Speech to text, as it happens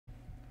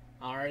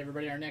All right,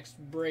 everybody, our next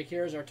break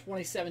here is our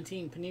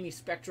 2017 Panini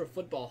Spectra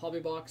Football Hobby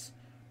Box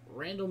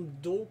Random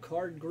Dual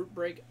Card Group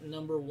Break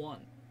number 1.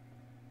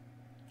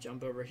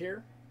 Jump over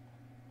here.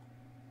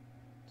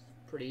 It's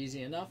pretty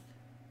easy enough.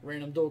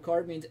 Random dual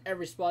card means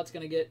every spot's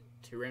going to get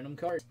 2 random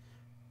cards.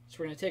 So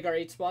we're going to take our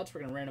 8 spots,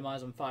 we're going to randomize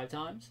them 5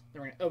 times.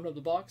 Then we're going to open up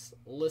the box,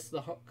 list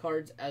the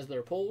cards as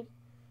they're pulled.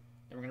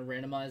 Then we're going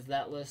to randomize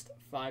that list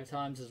 5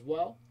 times as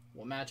well.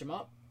 We'll match them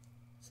up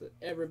so that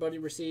everybody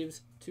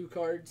receives 2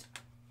 cards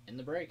in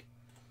the break.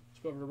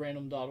 Let's go over to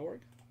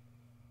random.org.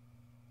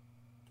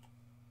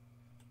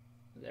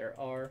 There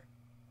are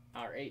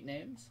our 8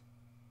 names.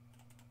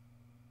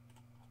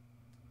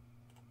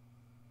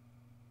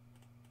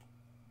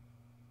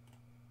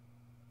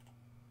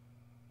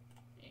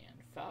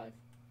 And 5.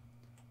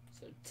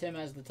 So Tim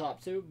has the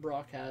top 2,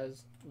 Brock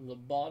has the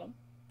bottom.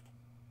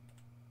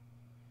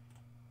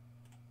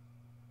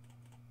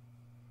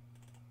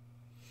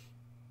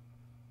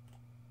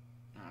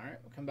 Alright,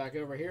 we'll come back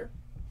over here.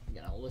 I'm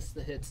going to list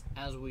the hits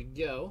as we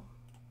go.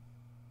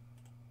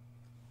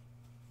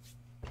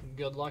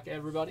 Good luck,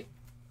 everybody.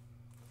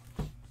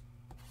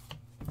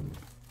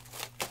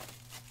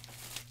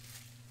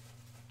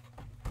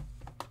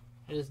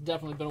 It has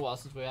definitely been a while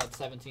since we had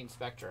 17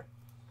 Spectra.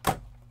 It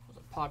was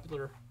a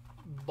popular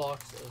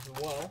box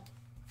as well.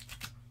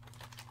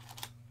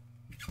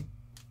 I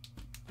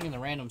think in the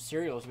random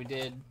serials we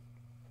did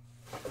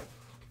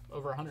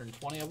over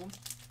 120 of them.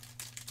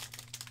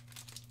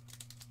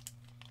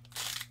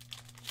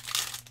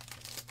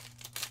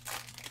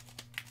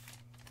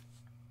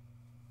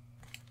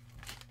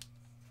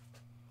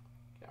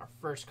 Okay, our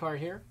first card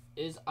here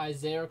is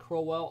Isaiah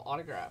Crowell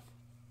autograph,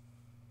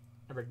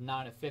 number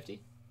 9 of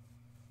 50.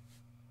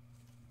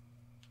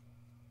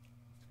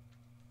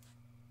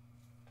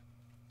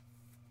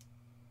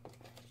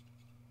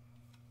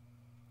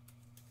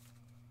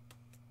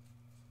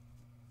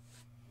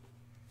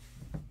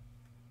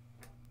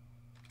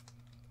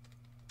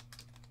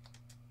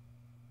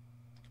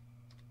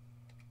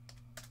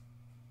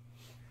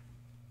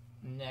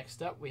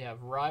 Next up, we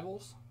have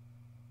Rivals.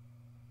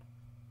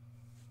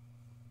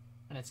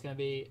 And it's going to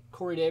be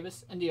Corey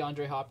Davis and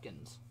DeAndre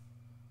Hopkins.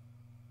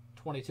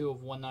 22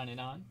 of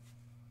 199.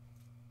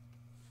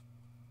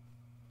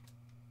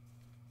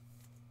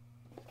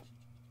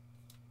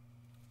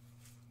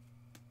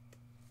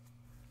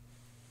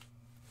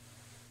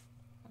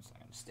 That's not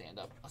going to stand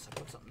up unless I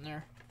put something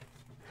there.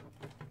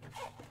 That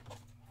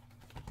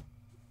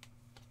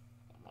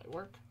might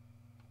work.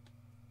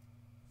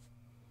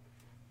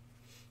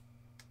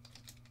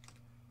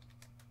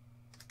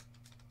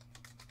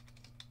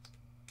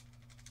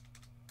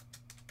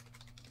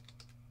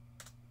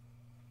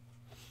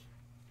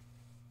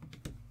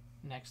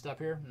 Next up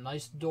here,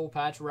 nice dual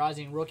patch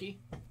rising rookie,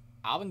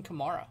 Alvin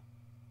Kamara.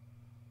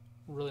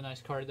 Really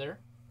nice card there.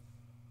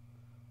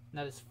 And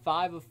that is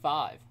 5 of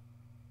 5.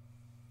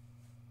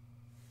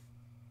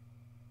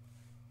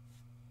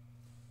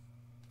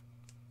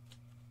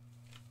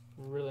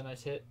 Really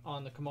nice hit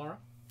on the Kamara.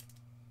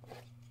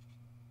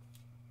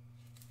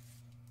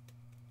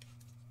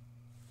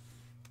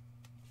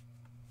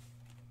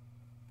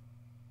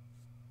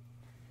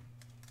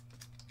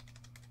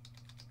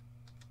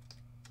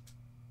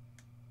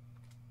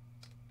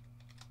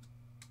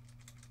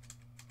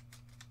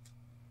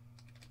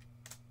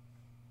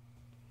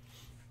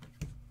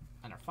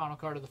 And our final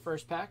card of the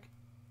first pack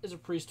is a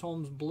Priest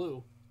Holmes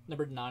Blue,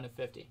 number 9 of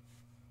 50.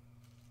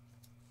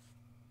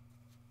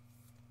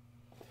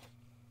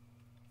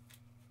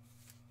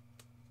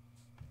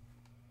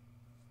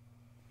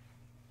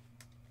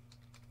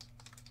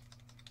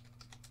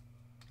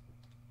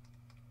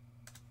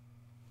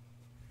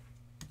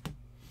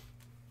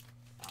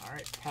 All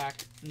right,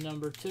 pack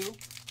number 2.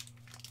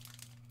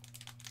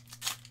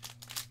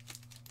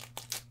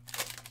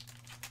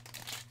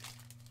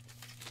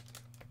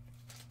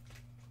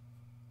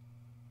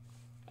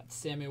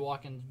 Sammy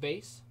Watkins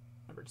base,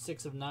 numbered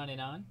 6 of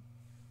 99.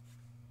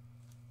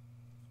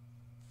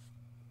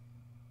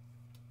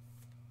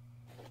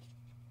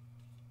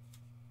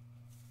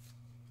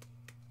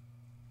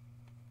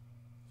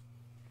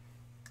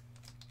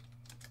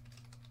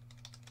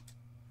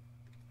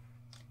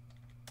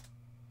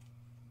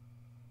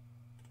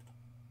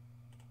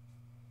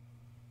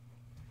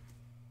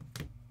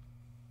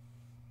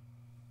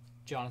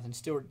 Jonathan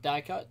Stewart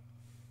die cut,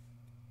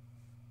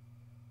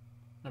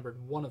 numbered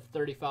 1 of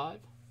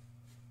 35.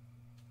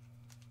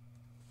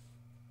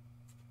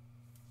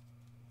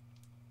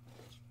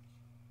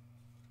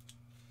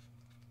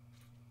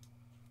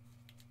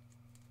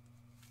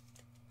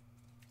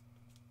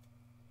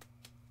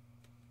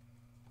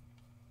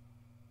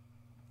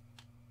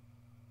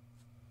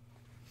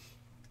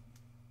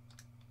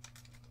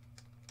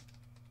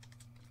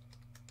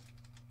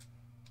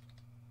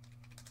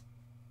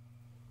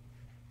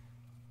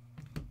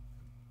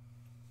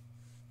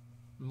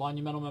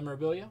 Monumental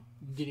memorabilia,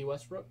 Diddy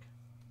Westbrook.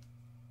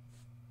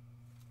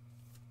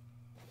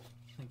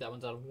 I think that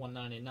one's out of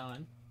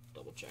 199.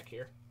 Double check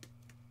here.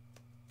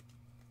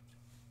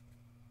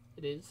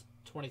 It is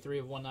 23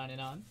 of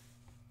 199.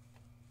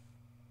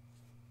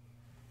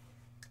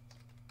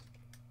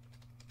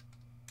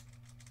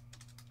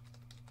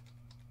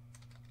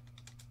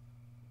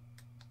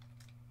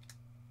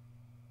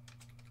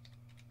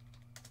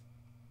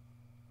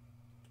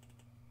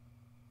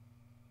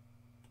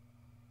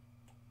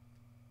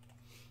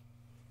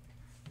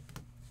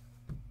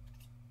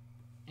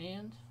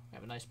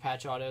 have a nice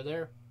patch auto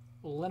there.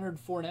 Leonard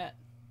Fournette.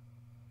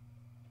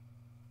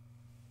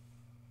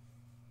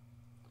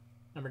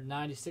 Number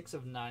 96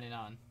 of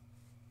 99.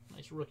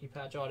 Nice rookie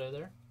patch auto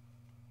there.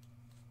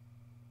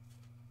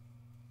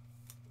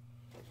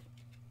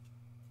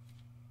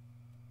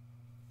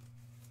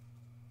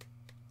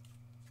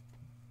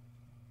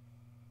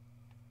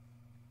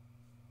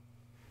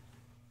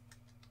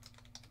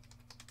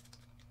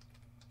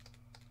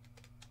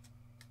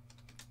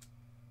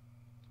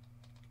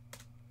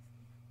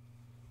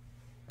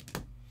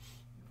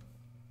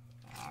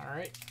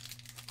 Alright,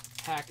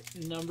 pack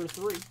number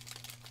 3.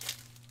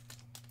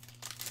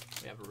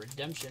 We have a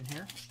redemption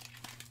here.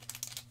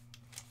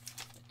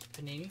 It's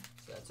Panini,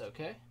 so that's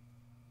okay.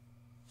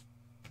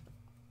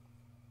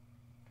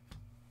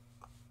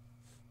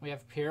 We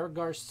have Pierre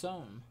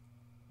Garçon,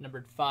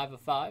 numbered 5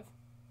 of 5.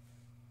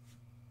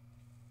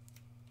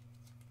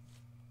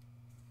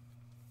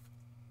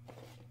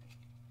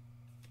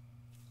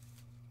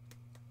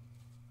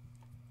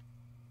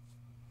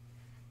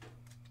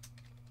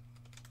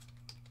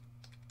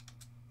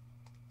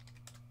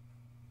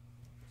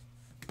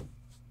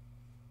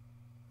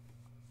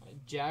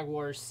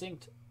 Jaguars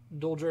synced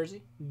dual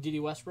jersey,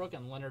 Dede Westbrook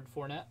and Leonard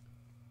Fournette,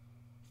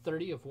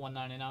 30 of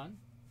 199.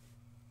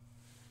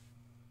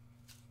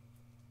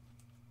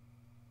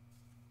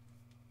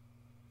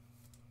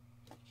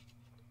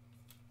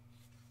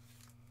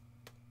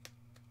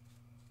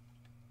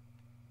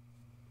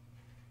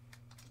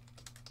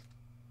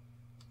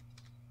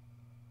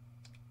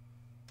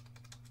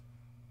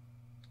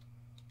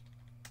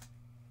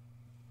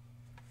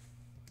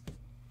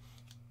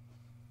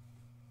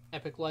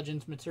 Epic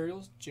Legends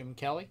Materials, Jim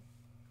Kelly,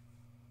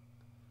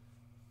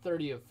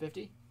 30 of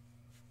 50.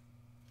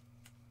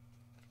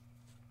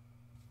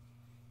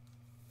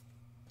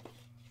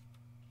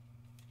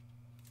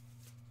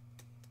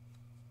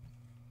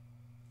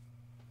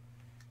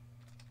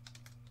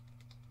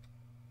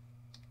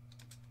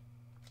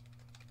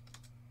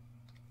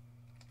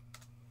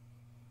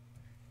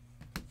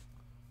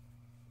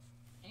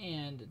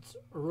 And it's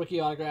a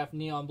rookie autograph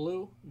neon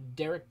blue,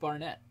 Derek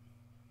Barnett.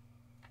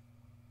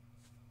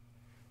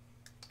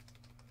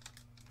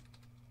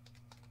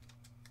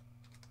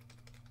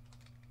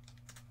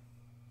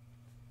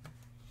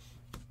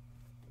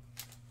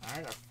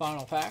 Alright, our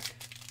final pack.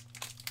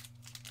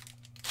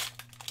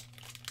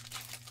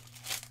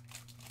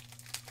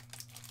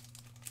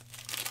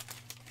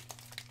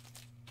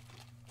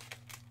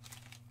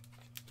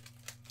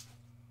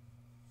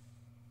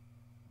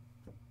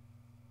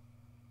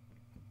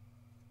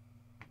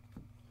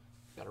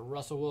 Got a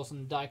Russell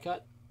Wilson die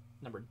cut,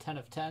 number 10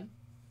 of 10.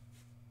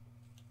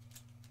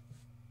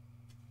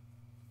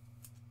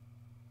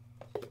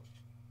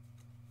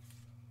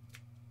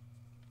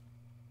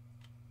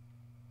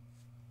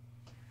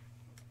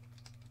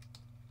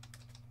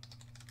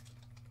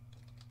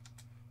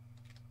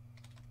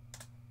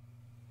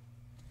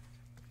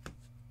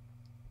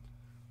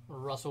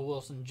 Russell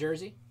Wilson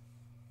jersey,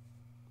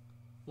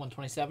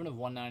 127 of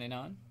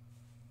 199.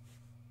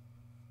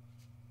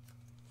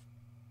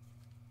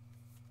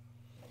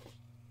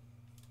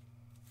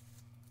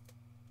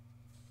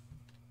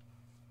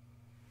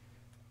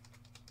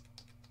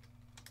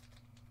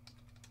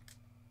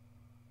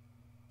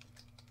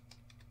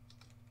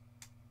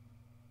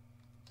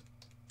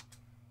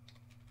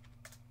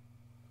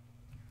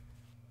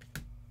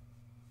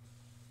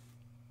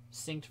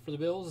 Synced for the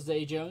Bills,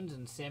 Zay Jones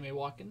and Sammy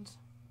Watkins,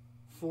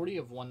 40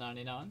 of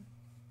 199.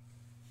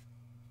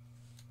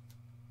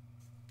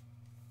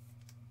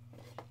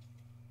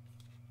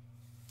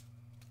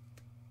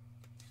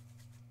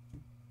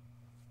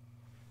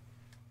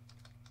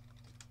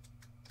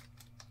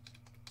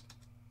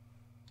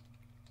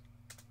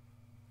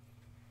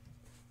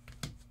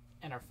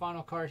 And our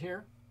final card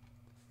here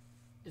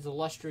is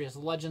Illustrious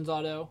Legends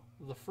Auto,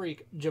 the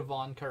Freak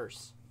Javon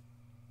Curse,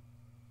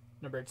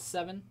 numbered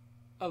 7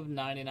 of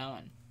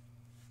 99.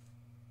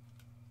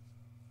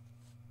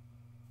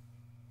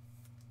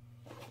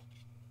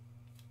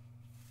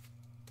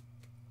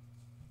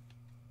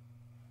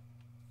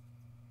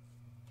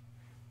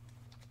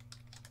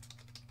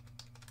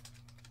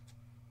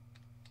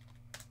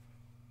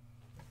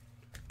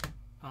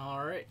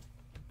 All right,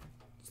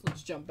 so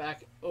let's jump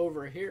back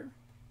over here.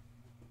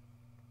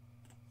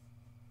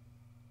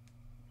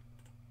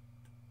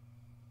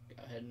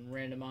 Go ahead and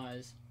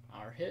randomize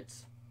our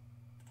hits.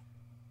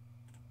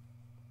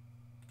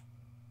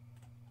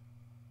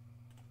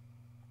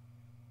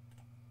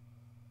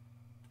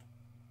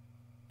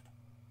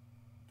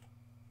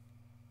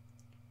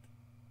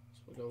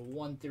 So we'll go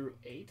 1 through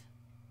 8.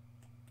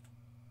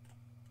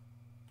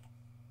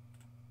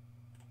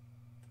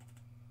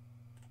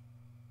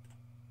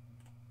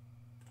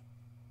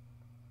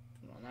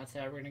 And that's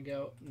how we're going to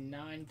go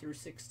 9 through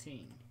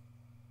 16.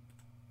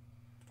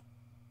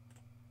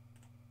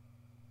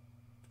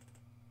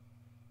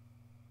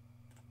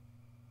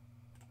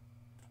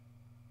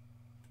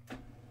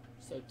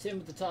 So Tim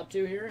with the top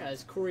two here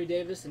has Corey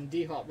Davis and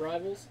D-Hop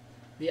Rivals,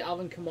 the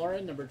Alvin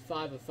Kamara numbered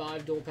 5 of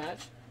 5 dual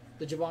patch,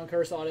 the Javon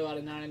Curse auto out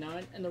of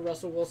 99, and the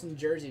Russell Wilson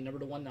jersey numbered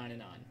to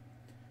 199.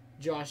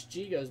 Josh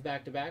G goes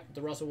back-to-back with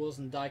the Russell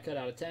Wilson die cut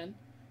out of 10.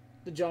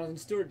 The Jonathan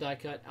Stewart die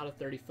cut out of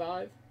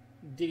 35.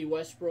 Dede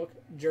Westbrook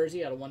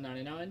jersey out of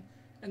 199.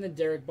 And the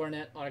Derek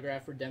Barnett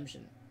autograph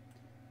redemption.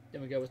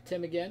 Then we go with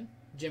Tim again.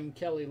 Jim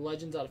Kelly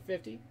Legends out of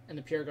 50. And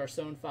the Pierre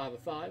Garcon 5 of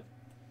 5.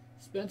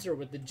 Spencer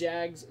with the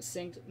Jags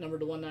synced number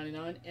to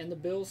 199. And the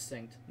Bills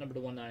synced number to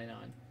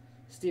 199.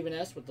 Stephen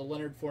S. with the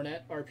Leonard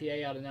Fournette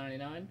RPA out of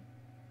 99.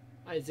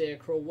 Isaiah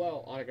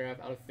Crowell autograph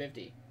out of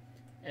 50.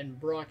 And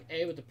Brock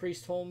A. with the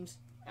Priest Holmes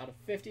out of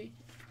 50.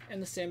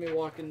 And the Sammy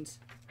Watkins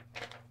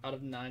out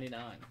of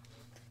 99.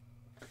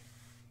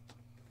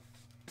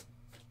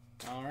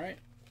 Alright.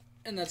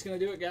 And that's going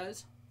to do it,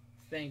 guys.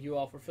 Thank you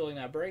all for filling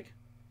that break.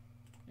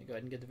 Let me go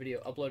ahead and get the video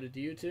uploaded to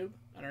YouTube.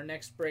 And our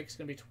next break is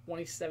going to be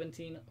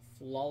 2017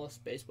 Flawless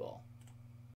Baseball.